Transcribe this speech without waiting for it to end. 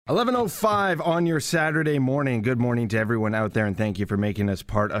11:05 on your Saturday morning. Good morning to everyone out there, and thank you for making us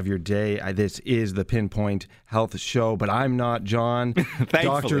part of your day. This is the PinPoint Health Show, but I'm not John.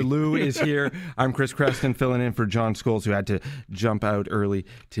 Dr. Lou is here. I'm Chreston, filling in for John Scholes, who had to jump out early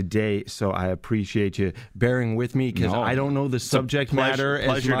today. So I appreciate you bearing with me because I don't know the subject matter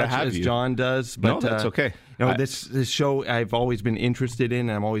as much as John does. But, no, that's okay. This show I've always been interested in,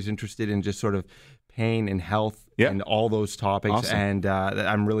 and I'm always interested in just sort of pain and health and all those topics. Awesome. And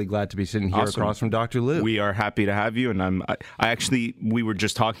I'm really glad to be sitting here across from Dr. Lou. We are happy to have you. And we were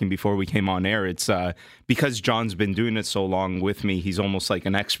just talking before we came on air. It's because John's been doing it so long with me, he's almost like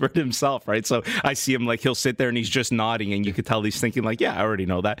an expert himself, right? So I see him he'll sit there and he's just nodding and you could tell he's thinking yeah, I already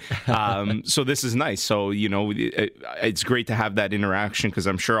know that. So this is nice. So, it's great to have that interaction because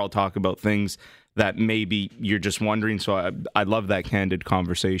I'm sure I'll talk about things that maybe you're just wondering. So I love that candid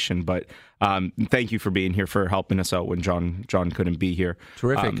conversation. But thank you for being here, for helping us out when John couldn't be here.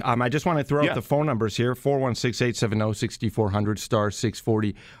 Terrific. I just want to throw out the phone numbers here, 416-870-6400, star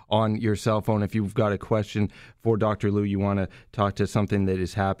 640 on your cell phone. If you've got a question for Dr. Lou, you want to talk to something that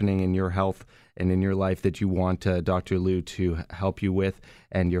is happening in your health and in your life that you want Dr. Lou to help you with,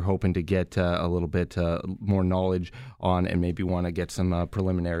 and you're hoping to get a little bit more knowledge on, and maybe want to get some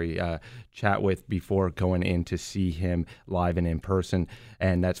preliminary chat with before going in to see him live and in person.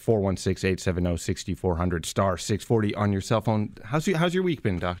 And that's 416-870-6400, star 640 on your cell phone. How's your week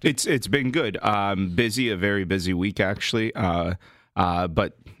been, Doctor? It's been good. Busy, a very busy week, actually.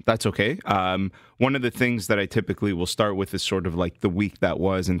 But that's okay. One of the things that I typically will start with is sort of the week that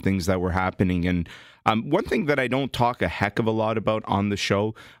was and things that were happening. And one thing that I don't talk a heck of a lot about on the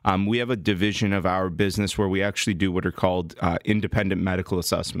show, we have a division of our business where we actually do what are called independent medical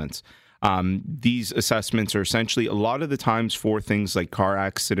assessments. These assessments are essentially a lot of the times for things like car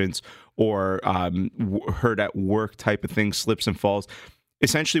accidents or hurt at work type of things, slips and falls.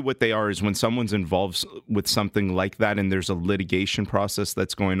 Essentially what they are is when someone's involved with something like that and there's a litigation process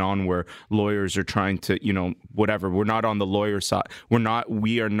that's going on where lawyers are trying to, whatever. We're not on the lawyer side.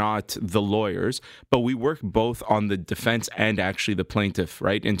 We are not the lawyers, but we work both on the defense and actually the plaintiff,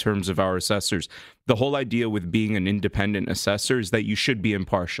 right? In terms of our assessors. The whole idea with being an independent assessor is that you should be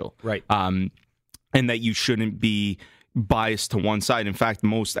impartial. Right. And that you shouldn't be biased to one side. In fact,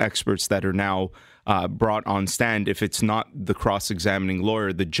 most experts that are now brought on stand, if it's not the cross-examining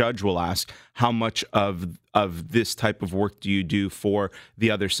lawyer, the judge will ask, how much of this type of work do you do for the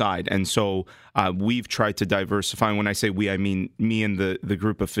other side? And so we've tried to diversify. And when I say we, I mean me and the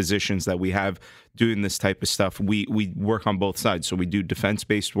group of physicians that we have doing this type of stuff. We work on both sides. So we do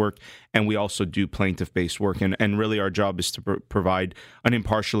defense-based work and we also do plaintiff-based work. And really our job is to provide an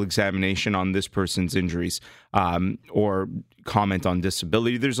impartial examination on this person's injuries or comment on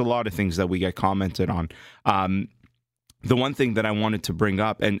disability. There's a lot of things that we get commented on. The one thing that I wanted to bring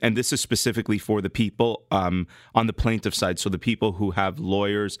up, and this is specifically for the people on the plaintiff side, so the people who have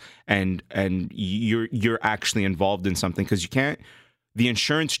lawyers and you're actually involved in something, because the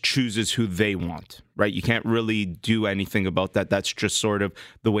insurance chooses who they want, right? You can't really do anything about that. That's just sort of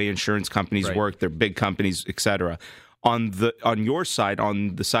the way insurance companies work. They're big companies, etc. On your side,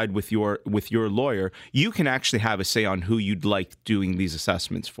 on the side with your lawyer, you can actually have a say on who you'd like doing these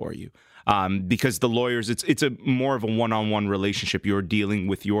assessments for you. Because the lawyers, it's a more of a one-on-one relationship. You're dealing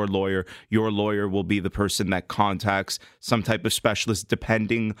with your lawyer. Your lawyer will be the person that contacts some type of specialist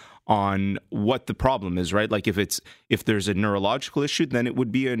depending on what the problem is, right? Like if there's a neurological issue, then it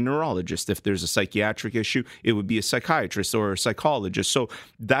would be a neurologist. If there's a psychiatric issue, it would be a psychiatrist or a psychologist. So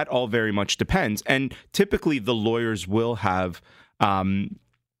that all very much depends. And typically the lawyers will have a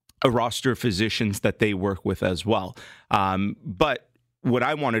roster of physicians that they work with as well. But what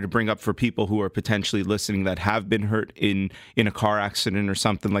I wanted to bring up for people who are potentially listening that have been hurt in a car accident or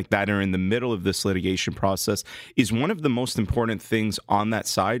something like that, or in the middle of this litigation process, is one of the most important things on that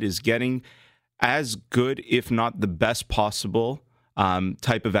side is getting as good, if not the best possible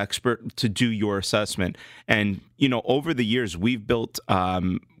type of expert to do your assessment. And, over the years, we've built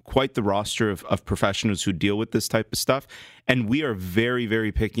quite the roster of professionals who deal with this type of stuff. And we are very,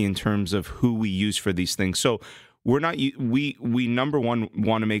 very picky in terms of who we use for these things. So we're not. We number one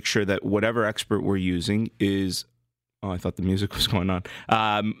want to make sure that whatever expert we're using is. Oh, I thought the music was going on.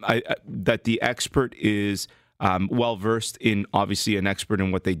 That the expert is well versed in, obviously, an expert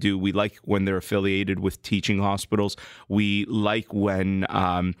in what they do. We like when they're affiliated with teaching hospitals. We like when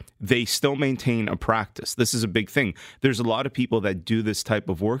they still maintain a practice. This is a big thing. There's a lot of people that do this type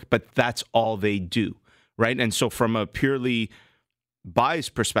of work, but that's all they do, right? And so from a purely bias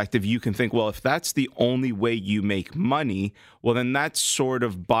perspective, you can think, well, if that's the only way you make money, well, then that's sort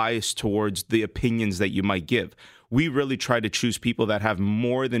of biased towards the opinions that you might give. We really try to choose people that have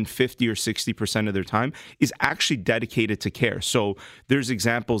more than 50 or 60% of their time is actually dedicated to care. So there's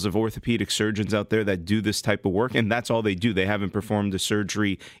examples of orthopedic surgeons out there that do this type of work, and that's all they do. They haven't performed a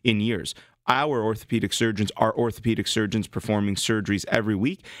surgery in years. Our orthopedic surgeons are orthopedic surgeons performing surgeries every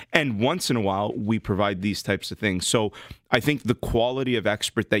week. And once in a while, we provide these types of things. So I think the quality of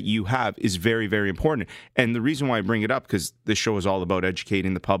expert that you have is very, very important. And the reason why I bring it up, because this show is all about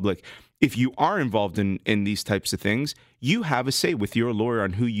educating the public. If you are involved in these types of things, you have a say with your lawyer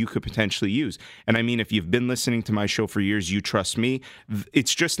on who you could potentially use. And I mean, if you've been listening to my show for years, you trust me.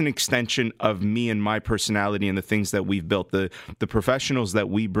 It's just an extension of me and my personality and the things that we've built. The professionals that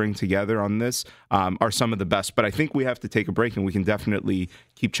we bring together on this are some of the best. But I think we have to take a break, and we can definitely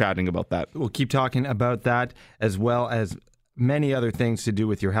keep chatting about that. We'll keep talking about that, as well as many other things to do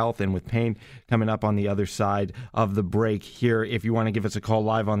with your health and with pain, coming up on the other side of the break here. If you want to give us a call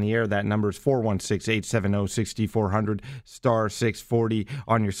live on the air, that number is 416-870-6400, star 640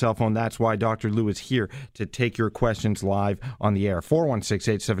 on your cell phone. That's why Dr. Lou is here, to take your questions live on the air.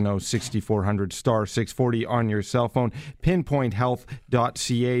 416-870-6400, star 640 on your cell phone.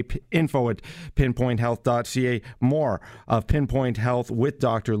 PinPointHealth.ca, info at PinPointHealth.ca. More of PinPoint Health with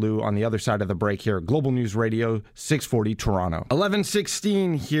Dr. Lou on the other side of the break here. Global News Radio, 640 Toronto.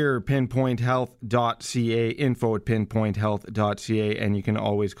 11:16 here, pinpointhealth.ca, info at pinpointhealth.ca, and you can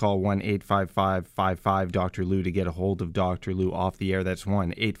always call 1-855-55 Lou to get a hold of Dr. Lou off the air. That's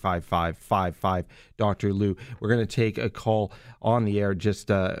 1-855-55 Dr. Lou. We're going to take a call on the air just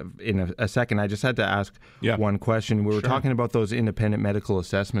in a second. I just had to ask one question. We were talking about those independent medical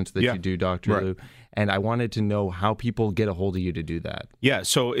assessments that you do, Dr. Lou, and I wanted to know how people get a hold of you to do that. Yeah,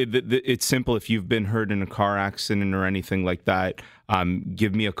 so it's simple. If you've been hurt in a car accident or anything like that,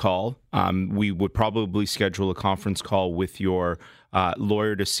 give me a call. We would probably schedule a conference call with your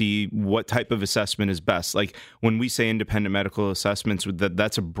lawyer to see what type of assessment is best. Like when we say independent medical assessments,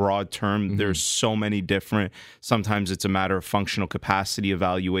 that's a broad term. Mm-hmm. There's so many different. Sometimes it's a matter of functional capacity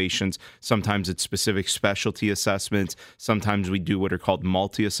evaluations. Sometimes it's specific specialty assessments. Sometimes we do what are called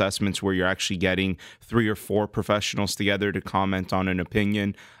multi-assessments, where you're actually getting 3 or 4 professionals together to comment on an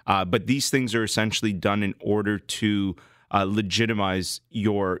opinion. But these things are essentially done in order to legitimize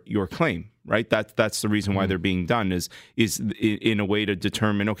your claim, right? That's the reason why they're being done, is in a way to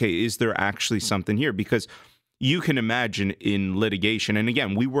determine, okay, is there actually something here? Because you can imagine in litigation, and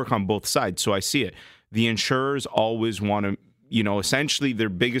again, we work on both sides, so I see it. The insurers always want to, essentially their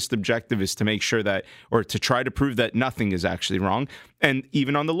biggest objective is to make sure that, or to try to prove that nothing is actually wrong. And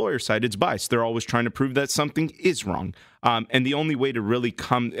even on the lawyer side, it's biased. They're always trying to prove that something is wrong. And the only way to really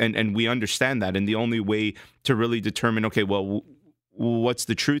come, and we understand that, and the only way to really determine, okay, well, what's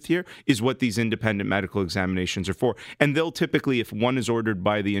the truth here, is what these independent medical examinations are for. And they'll typically, if one is ordered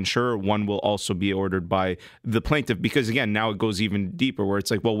by the insurer, one will also be ordered by the plaintiff. Because again, now it goes even deeper, where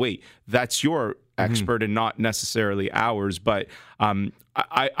it's like, well, wait, that's your expert and not necessarily ours. But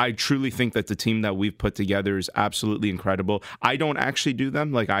I truly think that the team that we've put together is absolutely incredible. I don't actually do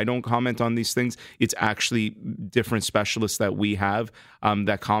them. Like, I don't comment on these things. It's actually different specialists that we have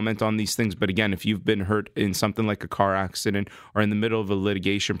that comment on these things. But again, if you've been hurt in something like a car accident or in the middle of a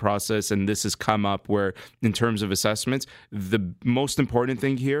litigation process, and this has come up, where in terms of assessments, the most important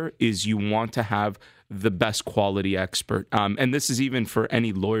thing here is you want to have the best quality expert. And this is even for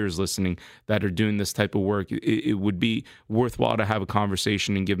any lawyers listening that are doing this type of work. It would be worthwhile to have a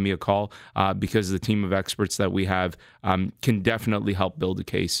conversation and give me a call, because the team of experts that we have can definitely help build a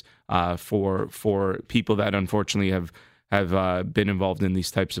case for people that unfortunately have been involved in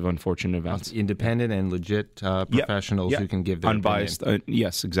these types of unfortunate events. Independent and legit professionals who can give their unbiased.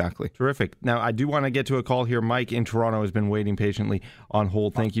 Yes, exactly. Terrific. Now, I do want to get to a call here. Mike in Toronto has been waiting patiently on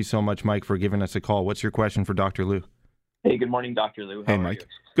hold. Thank you so much, Mike, for giving us a call. What's your question for Dr. Lou? Hey, good morning, Dr. Lou. Hey, Mike.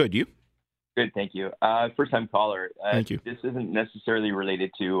 Good, you? Good, thank you. First-time caller. Thank you. This isn't necessarily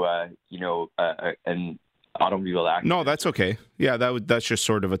related to, an automobile accident. No, that's okay. Yeah, that's just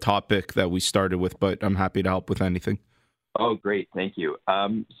sort of a topic that we started with, but I'm happy to help with anything. Oh, great. Thank you.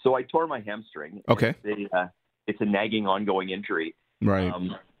 So I tore my hamstring. Okay. It's a nagging, ongoing injury. Right.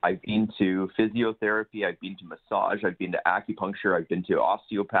 I've been to physiotherapy. I've been to massage. I've been to acupuncture. I've been to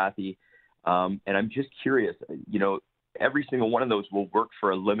osteopathy. And I'm just curious, every single one of those will work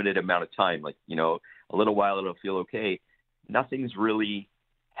for a limited amount of time. Like, a little while it'll feel okay. Nothing's really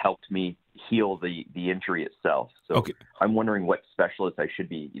helped me heal the injury itself. So I'm wondering what specialist I should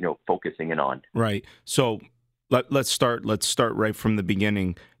be, focusing in on. Right. So let's start right from the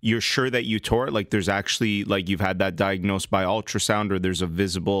beginning. You're sure that you tore it? Like there's actually, like you've had that diagnosed by ultrasound, or there's a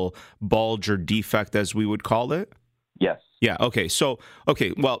visible bulge or defect, as we would call it? Yes. Yeah. Okay. So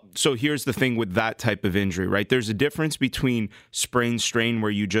here's the thing with that type of injury, right? There's a difference between sprain strain,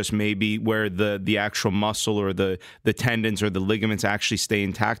 where you just maybe where the actual muscle or the tendons or the ligaments actually stay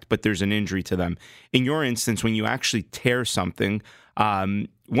intact, but there's an injury to them. In your instance, when you actually tear something,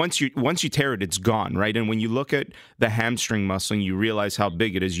 once you tear it, it's gone, right? And when you look at the hamstring muscle and you realize how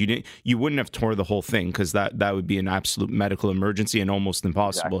big it is, you wouldn't have tore the whole thing, because that would be an absolute medical emergency and almost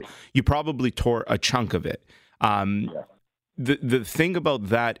impossible. Exactly. You probably tore a chunk of it. The thing about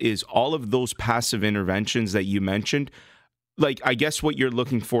that is all of those passive interventions that you mentioned, like I guess what you're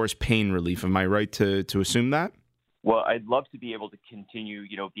looking for is pain relief. Am I right to assume that? Well, I'd love to be able to continue,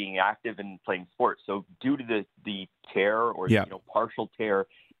 being active and playing sports. So due to the tear or partial tear,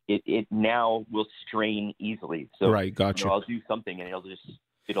 it now will strain easily. So right, gotcha. I'll do something and it'll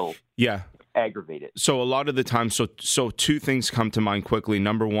aggravate it. So a lot of the time, so two things come to mind quickly.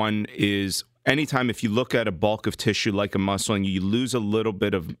 Number one is anytime if you look at a bulk of tissue like a muscle and you lose a little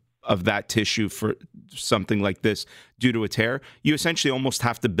bit of that tissue for something like this due to a tear, you essentially almost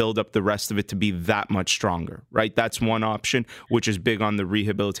have to build up the rest of it to be that much stronger, right? That's one option, which is big on the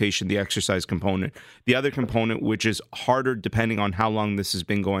rehabilitation, the exercise component. The other component, which is harder depending on how long this has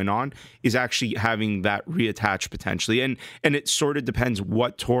been going on, is actually having that reattach potentially. And it sort of depends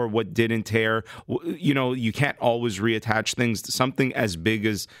what tore, what didn't tear. You can't always reattach things. Something as big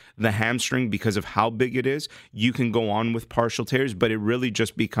as the hamstring, because of how big it is, you can go on with partial tears, but it really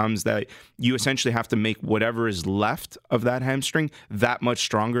just becomes that you essentially have to make whatever is left of that hamstring that much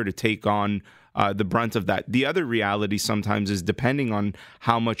stronger to take on the brunt of that. The other reality sometimes is, depending on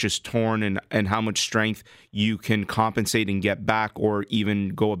how much is torn and how much strength you can compensate and get back, or even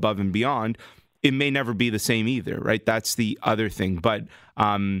go above and beyond, it may never be the same either, right? That's the other thing. But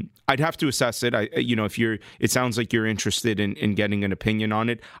I'd have to assess it. It sounds like you're interested in getting an opinion on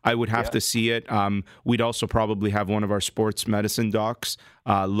it. I would have to see it. We'd also probably have one of our sports medicine docs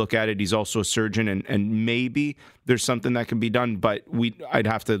look at it. He's also a surgeon, and maybe there's something that can be done, but I'd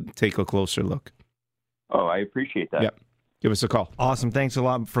have to take a closer look. Oh, I appreciate that. Yep. Give us a call. Awesome. Thanks a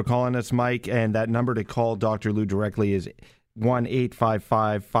lot for calling us, Mike. And that number to call Dr. Lou directly is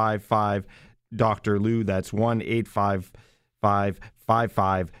 1-855-55 Dr. Lou. That's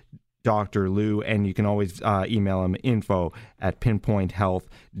 1-855-55 Dr. Lou, and you can always email him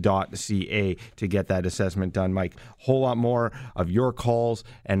info@pinpointhealth.ca to get that assessment done. Mike, whole lot more of your calls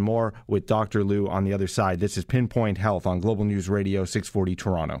and more with Dr. Lou on the other side. This is Pinpoint Health on Global News Radio 640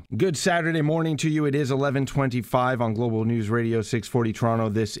 Toronto. Good Saturday morning to you. It is 11:25 on Global News Radio 640 Toronto.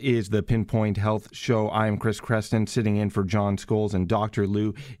 This is the Pinpoint Health Show. I am Chris Chreston, sitting in for John Scholes, and Dr.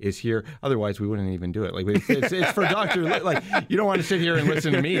 Lou is here. Otherwise, we wouldn't even do it. Like it's for Dr. Lou. Like, you don't want to sit here and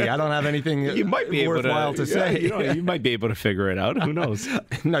listen to me. I don't have anything you might be worthwhile to say. You might be able to figure it out. Who knows?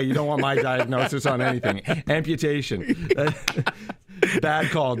 No, you don't want my diagnosis on anything. Amputation. Bad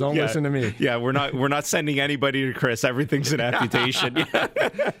call. Don't listen to me. Yeah, we're not sending anybody to Chris. Everything's an amputation.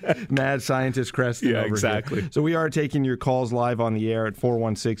 Mad scientist Chreston over exactly. Here. So we are taking your calls live on the air at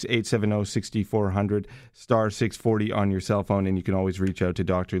 416-870-6400, star 640 on your cell phone, and you can always reach out to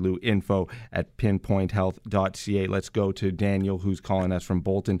Dr. Lou, info@pinpointhealth.ca. Let's go to Daniel, who's calling us from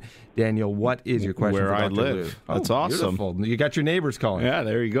Bolton. Daniel, what is your question for Dr. I live. Lou? That's awesome. Beautiful. You got your neighbors calling. Yeah,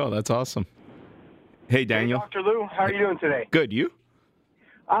 there you go. That's awesome. Hey, Daniel. Hey, Dr. Lou. How are you doing today? Good. You?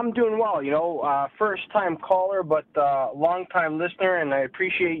 I'm doing well. First-time caller, but long-time listener, and I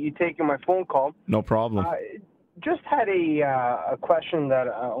appreciate you taking my phone call. No problem. Just had a question that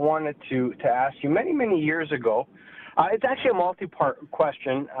I wanted to ask you. Many years ago, it's actually a multi-part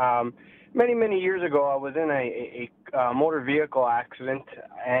question. Many years ago, I was in a motor vehicle accident,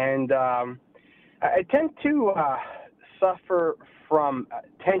 and I tend to suffer from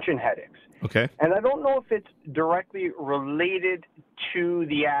tension headaches. Okay. And I don't know if it's directly related to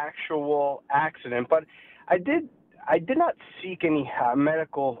the actual accident, but I did not seek any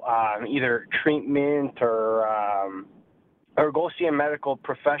medical either treatment or go see a medical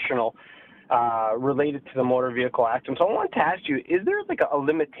professional related to the motor vehicle accident. So I wanted to ask you, is there like a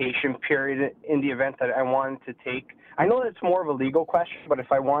limitation period in the event that I wanted to take? I know that's more of a legal question, but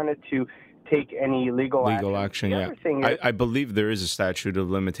if I wanted to take any legal action. Yeah. I believe there is a statute of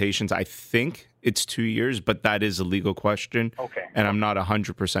limitations. I think it's 2 years, but that is a legal question. Okay. And I'm not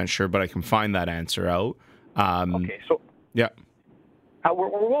 100% sure, but I can find that answer out. Okay, so yeah, we're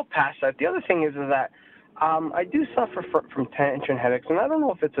well past that. The other thing is that I do suffer from tension headaches, and I don't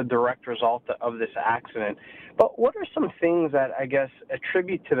know if it's a direct result of this accident. But what are some things that I guess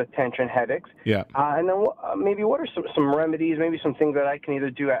attribute to the tension headaches? Yeah. And then maybe what are some remedies, maybe some things that I can either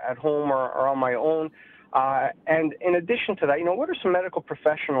do at home or on my own? And in addition to that, what are some medical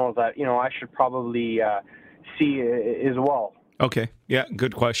professionals that, I should probably see as well? Okay. Yeah,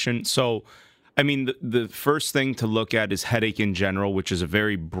 good question. So, I mean, the first thing to look at is headache in general, which is a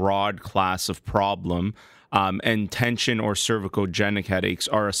very broad class of problem. And tension or cervicogenic headaches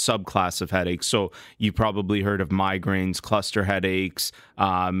are a subclass of headaches. So you probably heard of migraines, cluster headaches.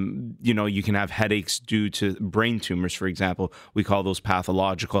 You can have headaches due to brain tumors, for example. We call those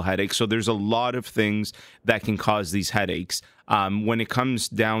pathological headaches. So there's a lot of things that can cause these headaches. When it comes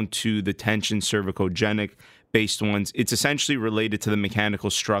down to the tension cervicogenic based ones, it's essentially related to the mechanical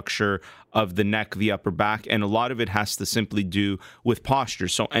structure of the neck, the upper back, and a lot of it has to simply do with posture.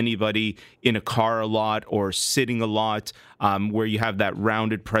 So anybody in a car a lot or sitting a lot, where you have that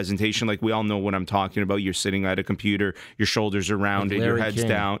rounded presentation, like we all know what I'm talking about. You're sitting at a computer, your shoulders are rounded, like your head's King.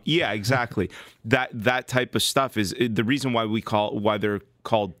 down. Yeah, exactly. That type of stuff is the reason why they're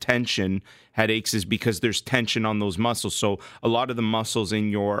called tension headaches is because there's tension on those muscles. So a lot of the muscles in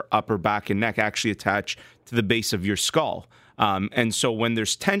your upper back and neck actually attach to the base of your skull. And so when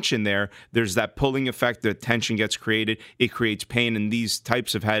there's tension there's that pulling effect, the tension gets created, it creates pain. And these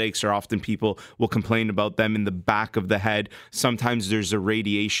types of headaches are often people will complain about them in the back of the head. Sometimes there's a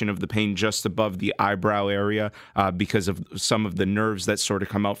radiation of the pain just above the eyebrow area because of some of the nerves that sort of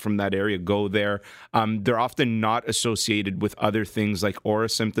come out from that area go there. They're often not associated with other things like aura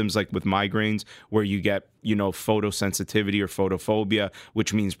symptoms, like with migraines, where you get photosensitivity or photophobia,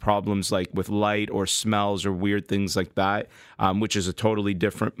 which means problems like with light or smells or weird things like that, which is a totally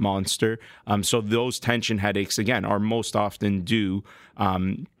different monster. So those tension headaches, again, are most often due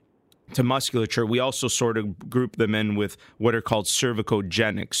to musculature. We also sort of group them in with what are called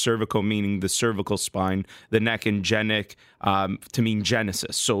cervicogenic, cervical meaning the cervical spine, the neck, and genic to mean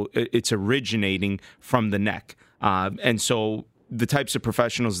genesis. So it's originating from the neck. And so the types of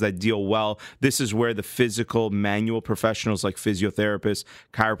professionals that deal well, this is where the physical manual professionals like physiotherapists,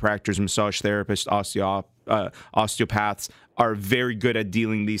 chiropractors, massage therapists, osteopaths are very good at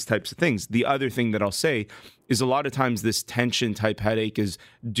dealing these types of things. The other thing that I'll say is a lot of times this tension type headache is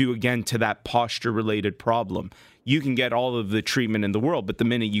due again to that posture related problem. You can get all of the treatment in the world, but the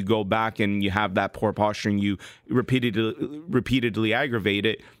minute you go back and you have that poor posture and you repeatedly aggravate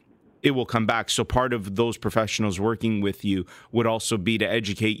it, it will come back. So part of those professionals working with you would also be to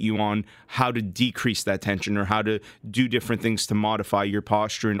educate you on how to decrease that tension or how to do different things to modify your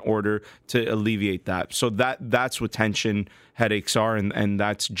posture in order to alleviate that. So that's what tension headaches are, and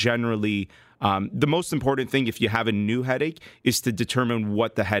that's generally the most important thing if you have a new headache is to determine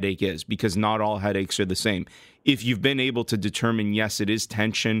what the headache is, because not all headaches are the same. If you've been able to determine, yes, it is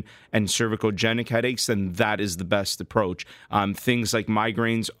tension and cervicogenic headaches, then that is the best approach. Things like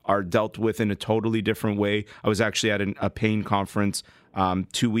migraines are dealt with in a totally different way. I was actually at a pain conference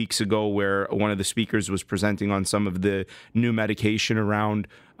 2 weeks ago where one of the speakers was presenting on some of the new medication around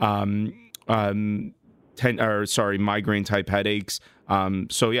migraine type headaches.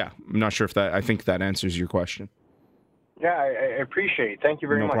 So yeah, I'm not sure if I think that answers your question. Yeah, I appreciate it. Thank you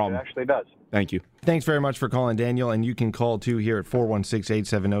very much. Problem. It actually does. Thank you. Thanks very much for calling, Daniel. And you can call, too, here at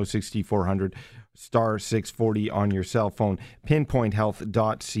 416-870-6400, star 640 on your cell phone,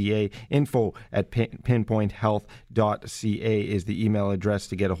 pinpointhealth.ca. Info at pinpointhealth.ca is the email address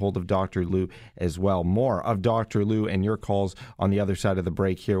to get a hold of Dr. Lou as well. More of Dr. Lou and your calls on the other side of the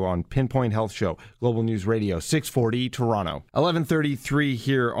break here on Pinpoint Health Show, Global News Radio, 640 Toronto. 11:33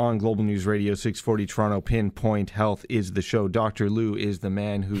 here on Global News Radio, 640 Toronto. Pinpoint Health is the show. Dr. Lou is the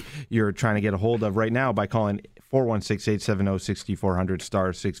man who you're trying to get a hold of right now by calling 416-870-6400,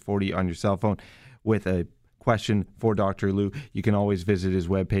 star 640 on your cell phone with a question for Dr. Lou. You can always visit his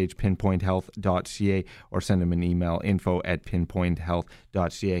webpage, pinpointhealth.ca, or send him an email, info at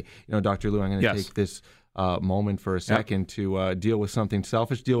pinpointhealth.ca. Dr. Lou, I'm going to take this moment for a second to deal with something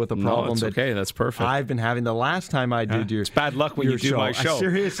selfish, deal with a problem that's perfect. I've been having the last time I did your It's bad luck when you do my show.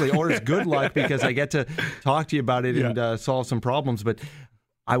 Seriously, or it's good luck because I get to talk to you about it and solve some problems, but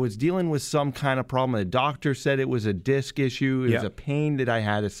I was dealing with some kind of problem. The doctor said it was a disc issue. It was a pain that I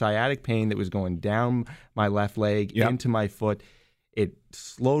had, a sciatic pain that was going down my left leg into my foot. It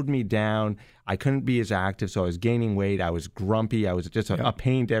slowed me down. I couldn't be as active, so I was gaining weight. I was grumpy. I was just a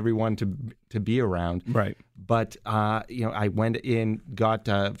pain to everyone to be around. Right. But, I went in, got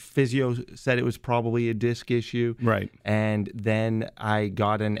physio, said it was probably a disc issue. Right. And then I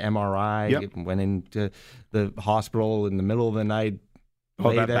got an MRI, went into the hospital in the middle of the night,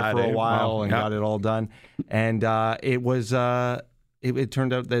 lay there for a while and got it all done. And it was it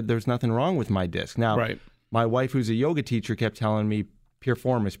turned out that there's nothing wrong with my disc. Now, my wife, who's a yoga teacher, kept telling me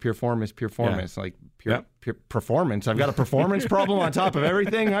pure-formous, like pure performance. I've got a performance problem on top of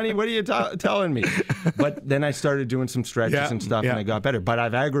everything, honey. What are you telling me? But then I started doing some stretches and stuff, and I got better. But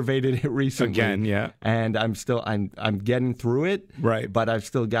I've aggravated it recently again, and I'm getting through it, but I've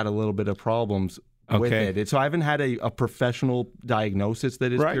still got a little bit of problems with it. So I haven't had a professional diagnosis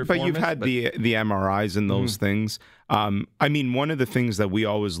that is pure but you've had the MRIs and those things. I mean, one of the things that we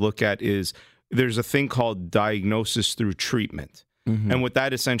always look at is there's a thing called diagnosis through treatment. And what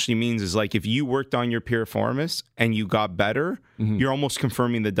that essentially means is, like, if you worked on your piriformis and you got better, you're almost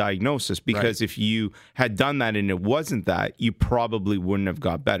confirming the diagnosis, because if you had done that and it wasn't that, you probably wouldn't have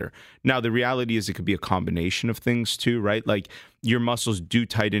got better. Now, the reality is it could be a combination of things too, right? Like, your muscles do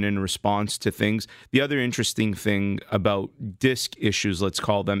tighten in response to things. The other interesting thing about disc issues, let's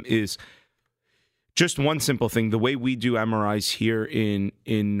call them, is just one simple thing. The way we do MRIs here in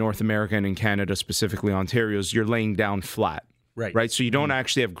North America and in Canada, specifically Ontario, is you're laying down flat. Right. So you don't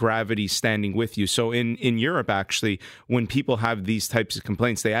actually have gravity standing with you. So in Europe, actually, when people have these types of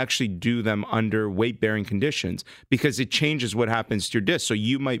complaints, they actually do them under weight-bearing conditions, because it changes what happens to your disc. So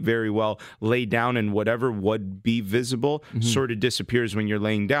you might very well lay down and whatever would be visible sort of disappears when you're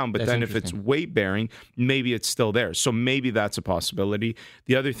laying down. But then if it's weight-bearing, maybe it's still there. So maybe that's a possibility.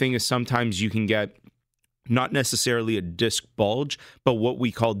 The other thing is sometimes you can get not necessarily a disc bulge, but what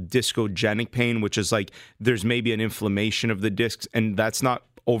we call discogenic pain, which is like there's maybe an inflammation of the discs, and that's not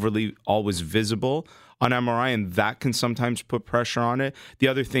overly always visible on MRI, and that can sometimes put pressure on it. The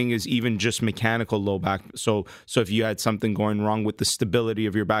other thing is even just mechanical low back. So if you had something going wrong with the stability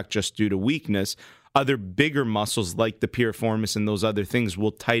of your back just due to weakness, other bigger muscles like the piriformis and those other things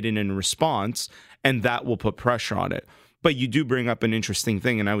will tighten in response, and that will put pressure on it. But you do bring up an interesting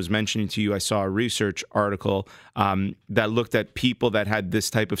thing, and I was mentioning to you, I saw a research article that looked at people that had this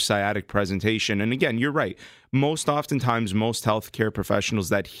type of sciatic presentation. And again, you're right. Most oftentimes, most healthcare professionals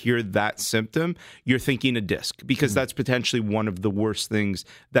that hear that symptom, you're thinking a disc, because that's potentially one of the worst things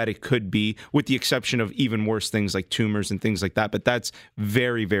that it could be, with the exception of even worse things like tumors and things like that. But that's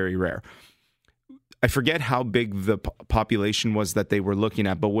very, very rare. I forget how big the population was that they were looking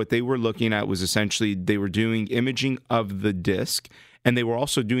at, but what they were looking at was essentially they were doing imaging of the disc, and they were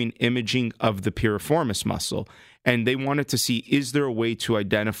also doing imaging of the piriformis muscle. And they wanted to see, is there a way to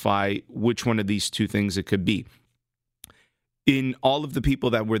identify which one of these two things it could be? In all of the people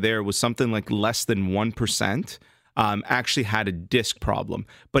that were there, it was something like less than 1% actually had a disc problem.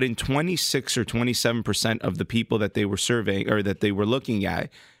 But in 26 or 27% of the people that they were surveying, or that they were looking at,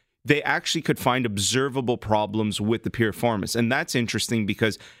 they actually could find observable problems with the piriformis. And that's interesting,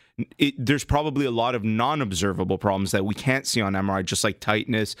 because there's probably a lot of non-observable problems that we can't see on MRI, just like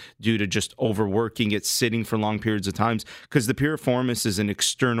tightness due to just overworking it, sitting for long periods of times, because the piriformis is an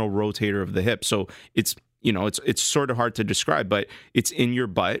external rotator of the hip. So it's sort of hard to describe, but it's in your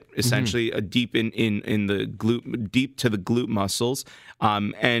butt, essentially, deep in the glute, deep to the glute muscles.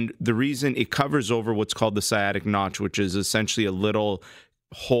 And the reason it covers over what's called the sciatic notch, which is essentially a little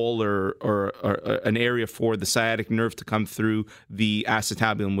hole or an area for the sciatic nerve to come through the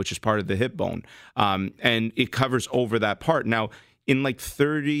acetabulum, which is part of the hip bone. And it covers over that part. Now, in like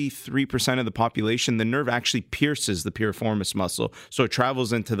 33% of the population, the nerve actually pierces the piriformis muscle. So it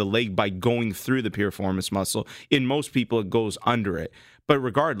travels into the leg by going through the piriformis muscle. In most people, it goes under it. But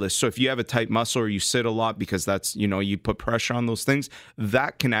regardless, so if you have a tight muscle or you sit a lot, because that's, you put pressure on those things,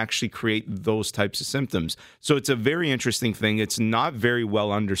 that can actually create those types of symptoms. So it's a very interesting thing. It's not very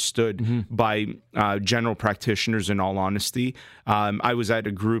well understood by general practitioners, in all honesty. I was at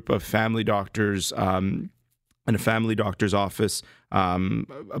a group of family doctors in a family doctor's office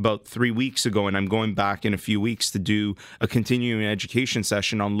about 3 weeks ago, and I'm going back in a few weeks to do a continuing education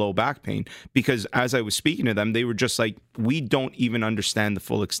session on low back pain, because as I was speaking to them, they were just like, we don't even understand the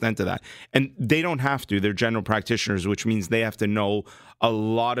full extent of that. And they don't have to. They're general practitioners, which means they have to know a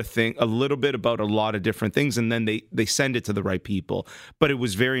little bit about a lot of different things, and then they send it to the right people. But it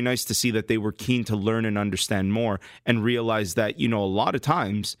was very nice to see that they were keen to learn and understand more, and realize that, a lot of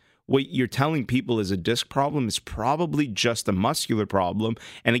times what you're telling people is a disc problem is probably just a muscular problem.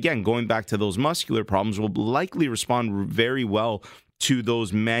 And again, going back to those muscular problems, will likely respond very well to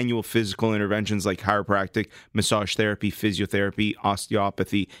those manual physical interventions like chiropractic, massage therapy, physiotherapy,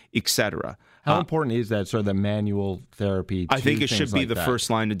 osteopathy, etc. How important is that, sort of the manual therapy? I think it should be the first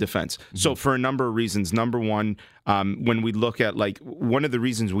line of defense. So for a number of reasons. Number one, when we look at, like, one of the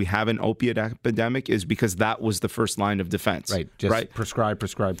reasons we have an opiate epidemic is because that was the first line of defense. Right. Just prescribe.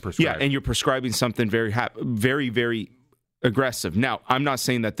 Yeah, and you're prescribing something very, very aggressive. Now, I'm not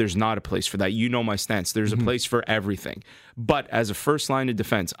saying that there's not a place for that. You know my stance. There's a place for everything. But as a first line of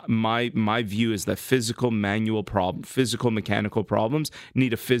defense, my view is that physical mechanical problems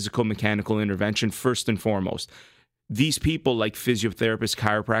need a physical mechanical intervention first and foremost. These people, like physiotherapists,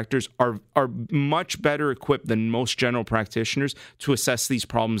 chiropractors, are much better equipped than most general practitioners to assess these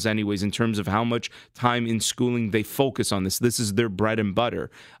problems anyways, in terms of how much time in schooling they focus on this. This is their bread and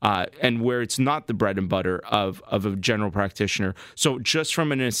butter, and where it's not the bread and butter of a general practitioner. So just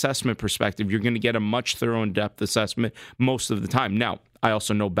from an assessment perspective, you're going to get a much thorough and in-depth assessment most of the time. Now, I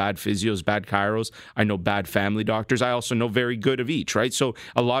also know bad physios, bad chiros. I know bad family doctors. I also know very good of each, right? So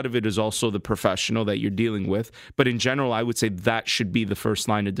a lot of it is also the professional that you're dealing with. But in general, I would say that should be the first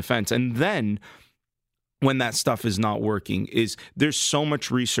line of defense. And then when that stuff is not working, there's so much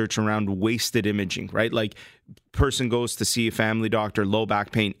research around wasted imaging, right? Like, person goes to see a family doctor, low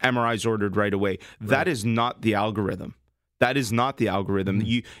back pain, MRI's ordered right away. Right. That is not the algorithm. That is not the algorithm.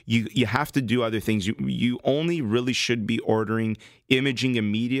 You have to do other things. You only really should be ordering imaging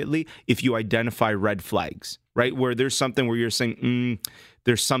immediately if you identify red flags, right? Where there's something where you're saying,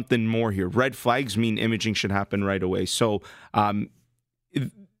 there's something more here. Red flags mean imaging should happen right away. So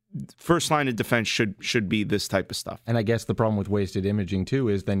first line of defense should be this type of stuff. And I guess the problem with wasted imaging too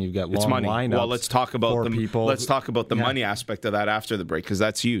is then you've got long lineups. Well, let's talk about people. Let's talk about the money aspect of that after the break, because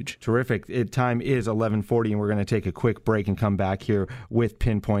that's huge. Terrific. Time is 11:40, and we're going to take a quick break and come back here with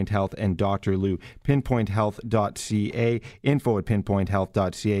PinPoint Health and Dr. Lou. PinPointHealth.ca,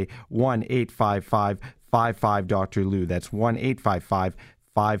 info@PinPointHealth.ca, 1-855-55 Dr. Lou. That's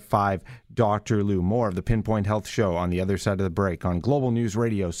 1-855-55 Dr. Lou. More of the PinPoint Health Show on the other side of the break on Global News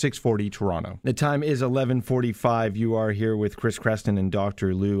Radio 640 Toronto. The time is 11:45. You are here with Chris Chreston and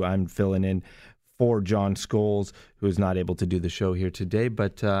Dr. Lou. I'm filling in for John Scholes, who is not able to do the show here today,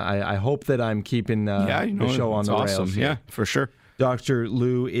 but I hope that I'm keeping the show on the rails. Yeah, for sure. Dr.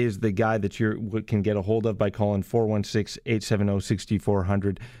 Lou is the guy that you can get a hold of by calling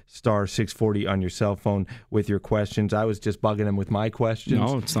 416-870-6400 *640 on your cell phone with your questions. I was just bugging him with my questions.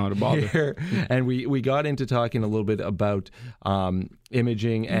 No, it's not a bother. Here. And we got into talking a little bit about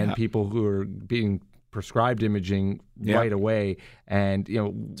imaging and people who are being prescribed imaging right away. And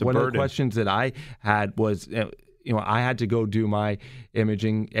one of the questions that I had was, I had to go do my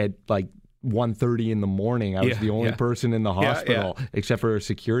imaging at 1:30 in the morning. I was the only person in the hospital except for a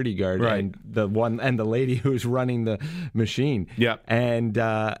security guard and the lady who's running the machine. Yeah. And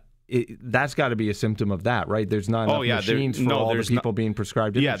that's got to be a symptom of that, right? There's not enough machines for all the people being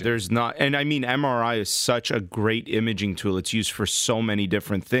prescribed imaging. Yeah, there's not. And I mean, MRI is such a great imaging tool. It's used for so many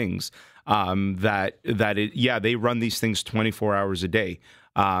different things they run these things 24 hours a day.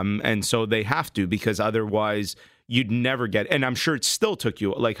 And so they have to, because otherwise you'd never get, and I'm sure it still took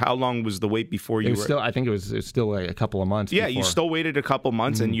you, how long was the wait before you were? I think it was still a couple of months. Yeah, before. You still waited a couple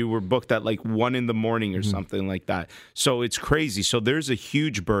months and you were booked at 1 in the morning or something like that. So it's crazy. So there's a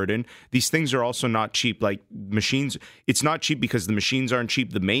huge burden. These things are also not cheap. Machines, it's not cheap because the machines aren't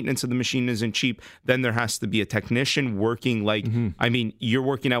cheap. The maintenance of the machine isn't cheap. Then there has to be a technician working I mean, you're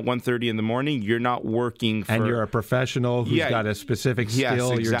working at 1:30 in the morning. You're not working for... And you're a professional who's got a specific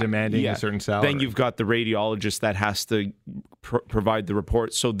skill. You're demanding a certain salary. Then you've got the radiologist that has to provide the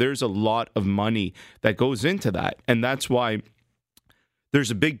report. So there's a lot of money that goes into that. And that's why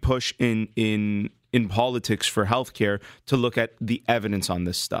there's a big push in politics for healthcare to look at the evidence on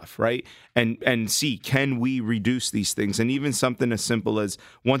this stuff, right? And see, can we reduce these things? And even something as simple as,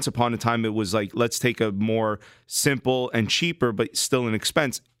 once upon a time, it was let's take a more simple and cheaper, but still an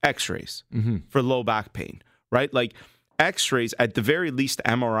expense, x-rays for low back pain, right? X-rays, at the very least,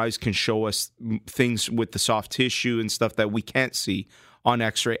 MRIs can show us things with the soft tissue and stuff that we can't see on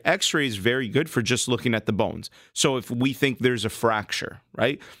X-ray. X-ray is very good for just looking at the bones. So if we think there's a fracture,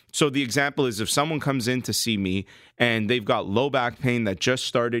 right? So the example is, if someone comes in to see me and they've got low back pain that just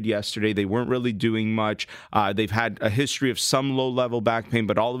started yesterday, they weren't really doing much, they've had a history of some low-level back pain,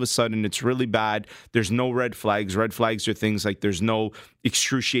 but all of a sudden it's really bad. There's no red flags. Red flags are things like there's no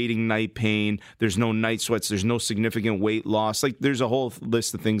excruciating night pain, there's no night sweats, there's no significant weight loss. There's a whole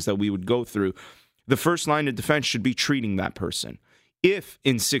list of things that we would go through. The first line of defense should be treating that person. If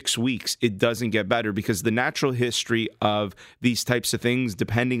in 6 weeks it doesn't get better, because the natural history of these types of things,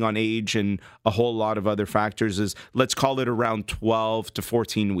 depending on age and a whole lot of other factors, is, let's call it around 12 to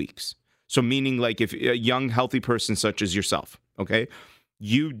 14 weeks. So meaning if a young, healthy person such as yourself, okay,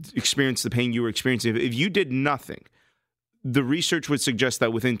 you experienced the pain you were experiencing. If you did nothing, the research would suggest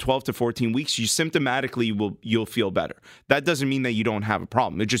that within 12 to 14 weeks, you symptomatically you'll feel better. That doesn't mean that you don't have a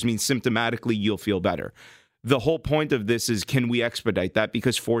problem. It just means symptomatically you'll feel better. the whole point of this is, can we expedite that?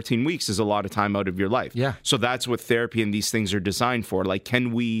 Because 14 weeks is a lot of time out of your life. Yeah. So that's what therapy and these things are designed for. Like,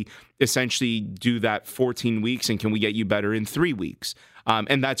 can we essentially do that 14 weeks, and can we get you better in 3 weeks?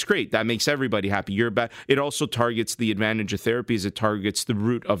 And that's great. That makes everybody happy. It also targets the advantage of therapy is it targets the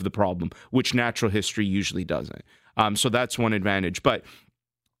root of the problem, which natural history usually doesn't. So that's one advantage. But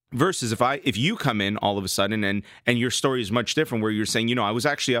versus if you come in all of a sudden and your story is much different, where you're saying, I was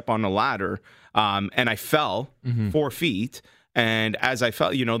actually up on a ladder and I fell 4 feet. And as I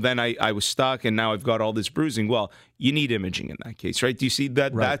fell, then I was stuck, and now I've got all this bruising. Well, you need imaging in that case, right? Do you see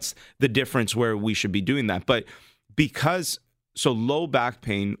that? Right. That's the difference where we should be doing that. But so low back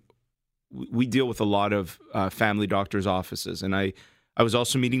pain, we deal with a lot of family doctors' offices. And I was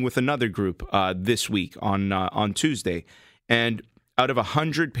also meeting with another group this week on Tuesday. And out of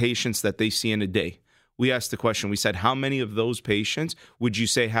 100 patients that they see in a day, we asked the question, we said, how many of those patients would you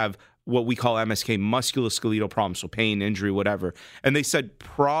say have what we call MSK, musculoskeletal problems, so pain, injury, whatever? And they said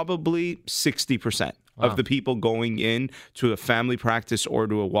probably 60%. Wow. Of the people going in to a family practice or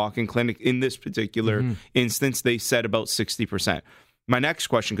to a walk-in clinic in this particular instance, they said about 60%. My next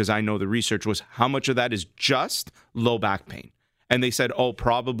question, because I know the research, was how much of that is just low back pain? And they said,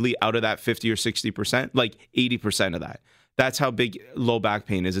 probably out of that 50 or 60%, like 80% of that. That's how big low back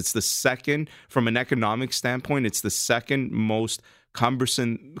pain is. It's the second, from an economic standpoint, it's the second most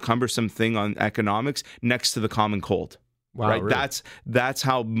cumbersome thing on economics, next to the common cold. Wow, right? Really? That's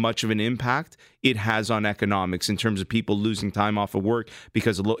how much of an impact it has on economics in terms of people losing time off of work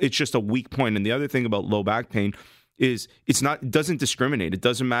because it's just a weak point. And the other thing about low back pain is it doesn't discriminate. It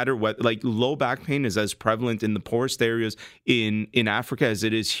doesn't matter what, like, low back pain is as prevalent in the poorest areas in Africa as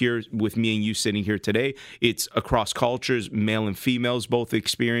it is here with me and you sitting here today. It's across cultures, male and females both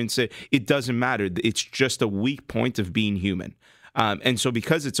experience it. It doesn't matter. It's just a weak point of being human. And so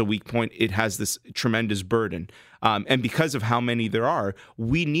because it's a weak point, it has this tremendous burden. And because of how many there are,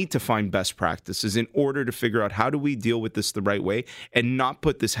 we need to find best practices in order to figure out how do we deal with this the right way and not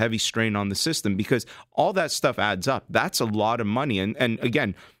put this heavy strain on the system, because all that stuff adds up. That's a lot of money. And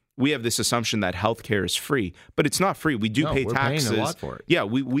again, we have this assumption that healthcare is free, but it's not free. We do pay taxes. Paying a lot for it. Yeah,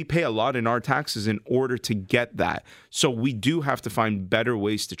 we pay a lot in our taxes in order to get that. So we do have to find better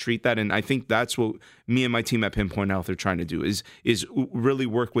ways to treat that. And I think that's what me and my team at PinPoint Health are trying to do is really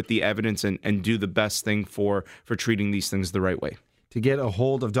work with the evidence and do the best thing for treating these things the right way. To get a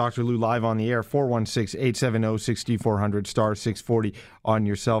hold of Dr. Lou live on the air, 416-870-6400, star 640 on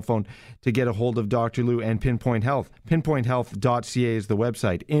your cell phone. To get a hold of Dr. Lou and PinPoint Health, pinpointhealth.ca is the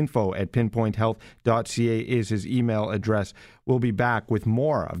website. info@pinpointhealth.ca is his email address. We'll be back with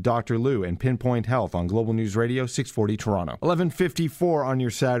more of Dr. Lou and PinPoint Health on Global News Radio, 640 Toronto. 11:54 on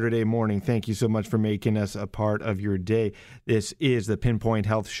your Saturday morning. Thank you so much for making us a part of your day. This is the PinPoint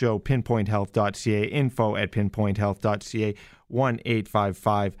Health Show, pinpointhealth.ca, info@pinpointhealth.ca.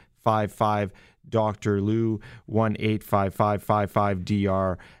 1-855-55 Dr. Lou,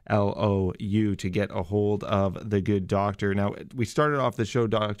 1-855-55-DRLOU to get a hold of the good doctor. Now, we started off the show,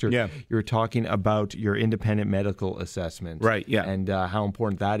 Doctor. Yeah. You were talking about your independent medical assessment. Right, yeah. And how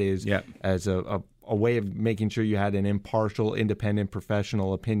important that is as a way of making sure you had an impartial, independent,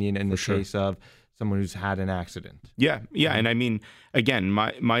 professional opinion in the case of someone who's had an accident. Yeah. And I mean, again,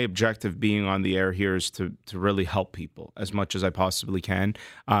 my objective being on the air here is to really help people as much as I possibly can.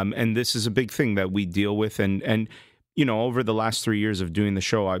 And this is a big thing that we deal with. And over the last 3 years of doing the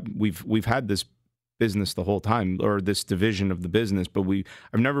show, we've had this business the whole time, or this division of the business, but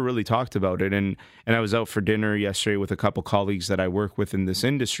I've never really talked about it. And I was out for dinner yesterday with a couple colleagues that I work with in this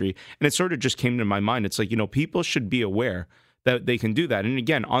industry, and it sort of just came to my mind. It's like, people should be aware that they can do that. And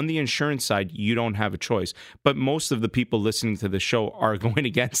again, on the insurance side, you don't have a choice. But most of the people listening to the show are going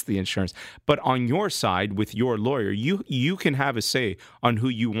against the insurance. But on your side, with your lawyer, you can have a say on who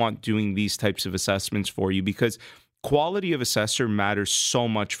you want doing these types of assessments for you, because quality of assessor matters so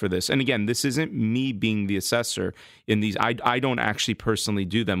much for this. And again, this isn't me being the assessor in these. I don't actually personally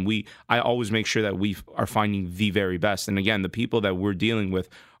do them. I always make sure that we are finding the very best. And again, the people that we're dealing with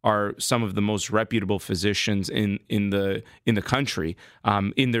are some of the most reputable physicians in the country,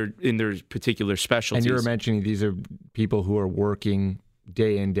 in their particular specialties. And you were mentioning these are people who are working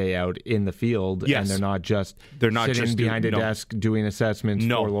day in, day out in the field, and they're not just sitting behind a desk doing assessments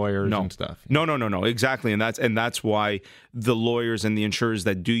for lawyers and stuff. No, exactly. And that's why the lawyers and the insurers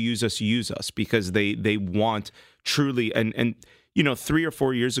that do use us because they want truly, and 3 or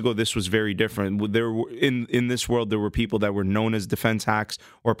 4 years ago, this was very different. There were, in this world, there were people that were known as defense hacks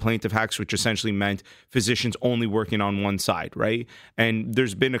or plaintiff hacks, which essentially meant physicians only working on one side, right? And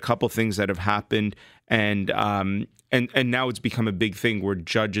there's been a couple things that have happened, and now it's become a big thing where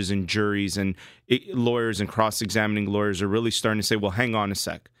judges and juries and lawyers and cross-examining lawyers are really starting to say, well, hang on a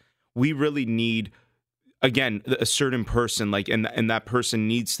sec. We really need, again, a certain person, and that person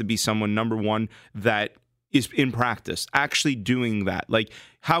needs to be someone, number one, that is in practice, actually doing that. Like,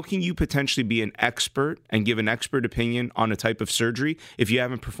 how can you potentially be an expert and give an expert opinion on a type of surgery if you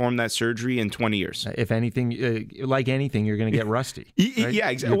haven't performed that surgery in 20 years? If anything, like anything, you're going to get rusty. Right?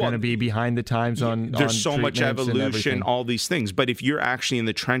 Yeah, exactly. You're going to be behind the times on there's so much evolution, evolution, all these things. But if you're actually in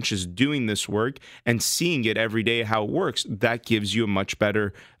the trenches doing this work and seeing it every day how it works, that gives you a much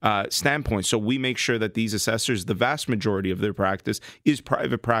better standpoint. So we make sure that these assessors, the vast majority of their practice is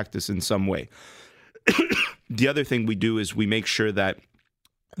private practice in some way. The other thing we do is we make sure that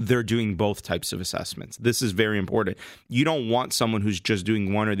they're doing both types of assessments. This is very important. You don't want someone who's just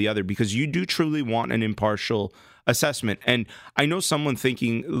doing one or the other, because you do truly want an impartial assessment. And I know someone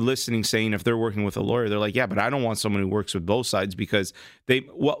listening, saying if they're working with a lawyer, they're like, yeah, but I don't want someone who works with both sides, because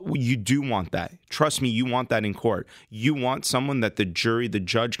you do want that. Trust me, you want that in court. You want someone that the jury, the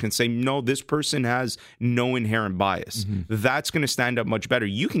judge can say, no, this person has no inherent bias. Mm-hmm. That's going to stand up much better.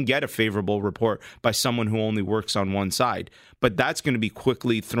 You can get a favorable report by someone who only works on one side, but that's going to be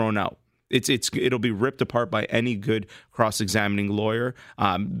quickly thrown out. It'll be ripped apart by any good cross-examining lawyer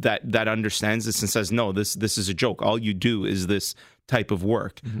that understands this and says, no, this is a joke. All you do is this type of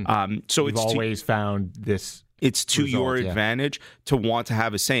work. Mm-hmm. So you've always found this. It's to your advantage to want to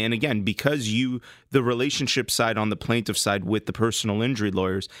have a say. And again, because the relationship side on the plaintiff side with the personal injury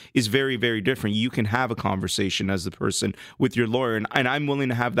lawyers is very, very different. You can have a conversation as the person with your lawyer. And I'm willing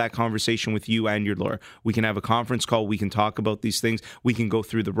to have that conversation with you and your lawyer. We can have a conference call. We can talk about these things. We can go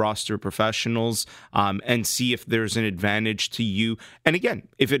through the roster of professionals and see if there's an advantage to you. And again,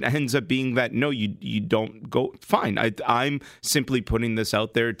 if it ends up being that, no, you don't go, fine. I'm simply putting this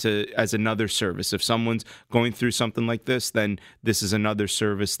out there as another service. If someone's going through something like this, then this is another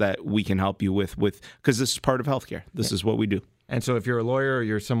service that we can help you with because this is part of healthcare. This is what we do. And so if you're a lawyer or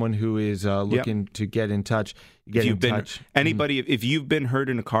you're someone who is looking to get in touch, anybody, if you've been hurt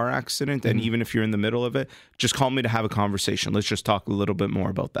in a car accident, and even if you're in the middle of it, just call me to have a conversation. Let's just talk a little bit more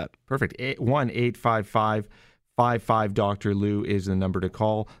about that. Perfect. 1-855-55 Lou is the number to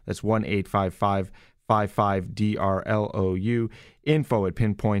call. That's 1-855-55-DRLOU.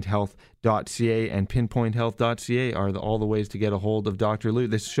 info@pinpointhealth.ca, and pinpointhealth.ca are all the ways to get a hold of Dr. Lou.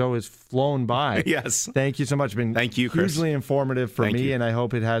 This show has flown by. Yes. Thank you so much. Thank you, Chris. Hugely informative for me, and I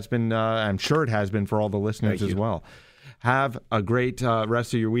hope it has been, I'm sure it has been for all the listeners as well. Have a great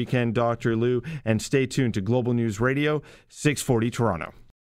rest of your weekend, Dr. Lou, and stay tuned to Global News Radio, 640 Toronto.